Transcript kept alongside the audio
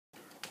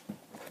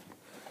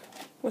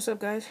What's up,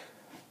 guys?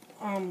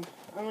 I'm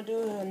gonna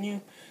do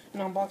an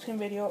unboxing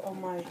video of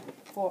my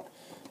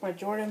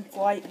Jordan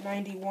Flight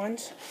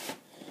 91s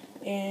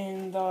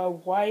in the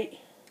white,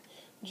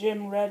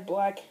 gym red,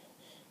 black,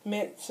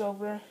 mint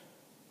silver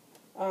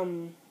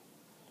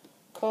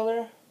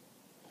color.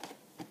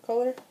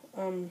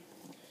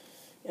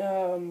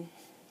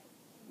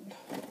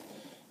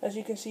 As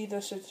you can see,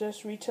 the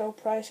suggested retail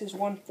price is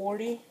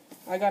 $140.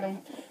 I got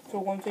them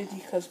for $150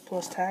 because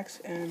plus tax.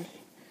 And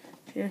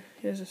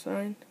here's a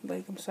sign,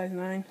 like I'm size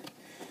 9.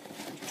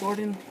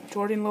 Jordan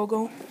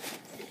logo,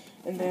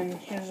 and then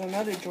here's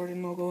another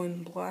Jordan logo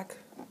in black,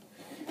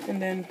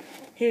 and then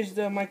here's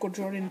the Michael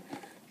Jordan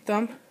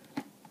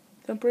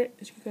thumbprint.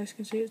 As you guys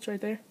can see, it's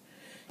right there.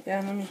 Yeah,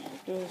 let me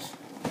do this.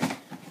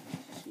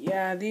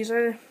 Yeah, these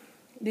are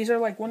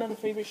like one of the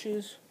favorite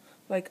shoes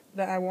like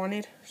that I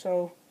wanted,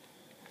 so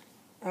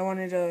I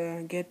wanted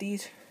to get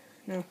these.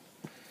 No,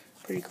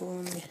 pretty cool.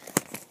 Let me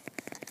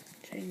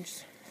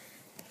change.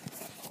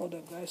 Hold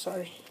up, guys.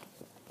 Sorry.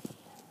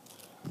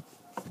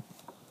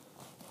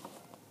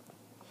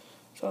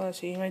 So let's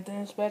see, right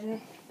there it's better.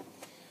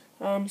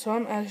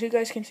 So as you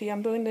guys can see,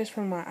 I'm doing this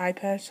from my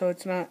iPad, so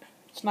it's not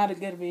a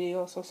good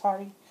video. So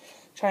sorry,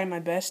 trying my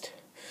best.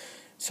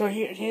 So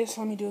here's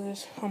let me do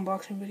this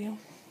unboxing video.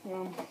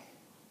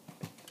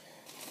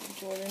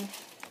 Jordan.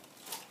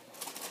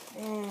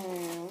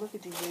 Look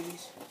at these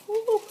babies.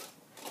 Woo!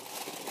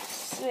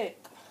 Sick.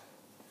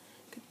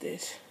 Look at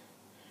this.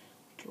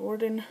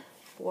 Jordan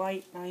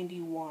Flight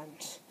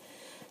 91s.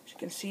 As you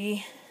can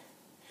see,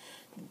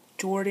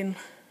 Jordan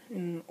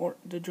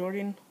the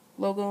Jordan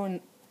logo in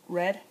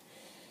red,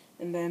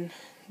 and then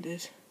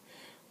this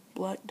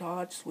black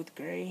dots with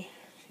gray.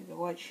 See the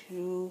white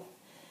shoe.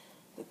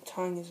 The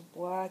tongue is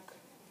black.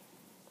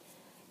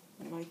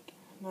 Like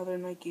another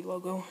Nike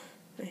logo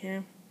right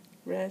here,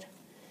 red.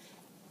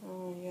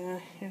 Oh yeah,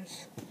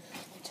 here's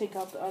take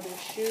out the other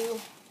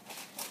shoe.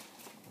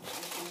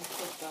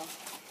 Put the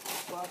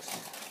box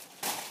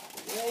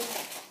away.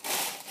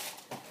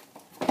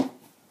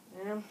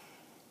 Yeah.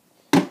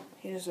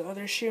 Here's the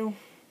other shoe.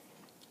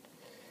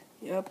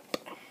 Yep.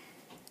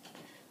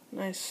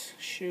 Nice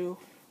shoe.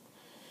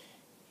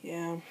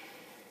 Yeah.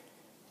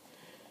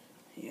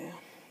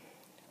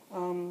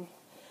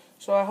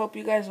 So I hope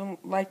you guys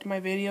liked my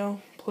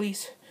video.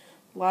 Please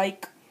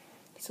like,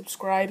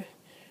 subscribe,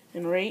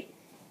 and rate.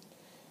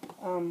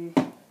 And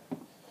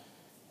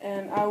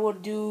I will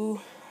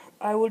do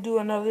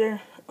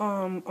another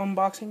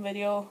unboxing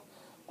video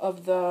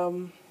of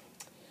the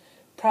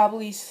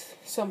probably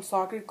some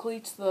soccer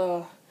cleats,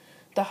 the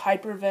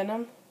Hyper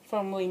Venom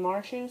from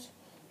Lemar shoes,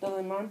 the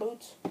Lemar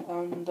boots,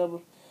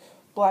 the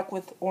black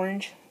with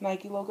orange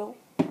Nike logo,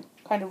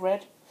 kind of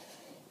red.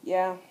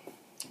 Yeah.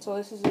 So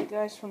this is it,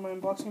 guys, for my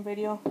unboxing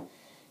video.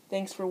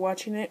 Thanks for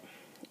watching it.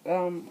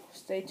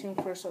 Stay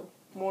tuned for some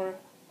more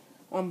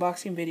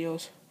unboxing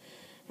videos.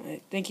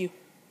 Alright, thank you.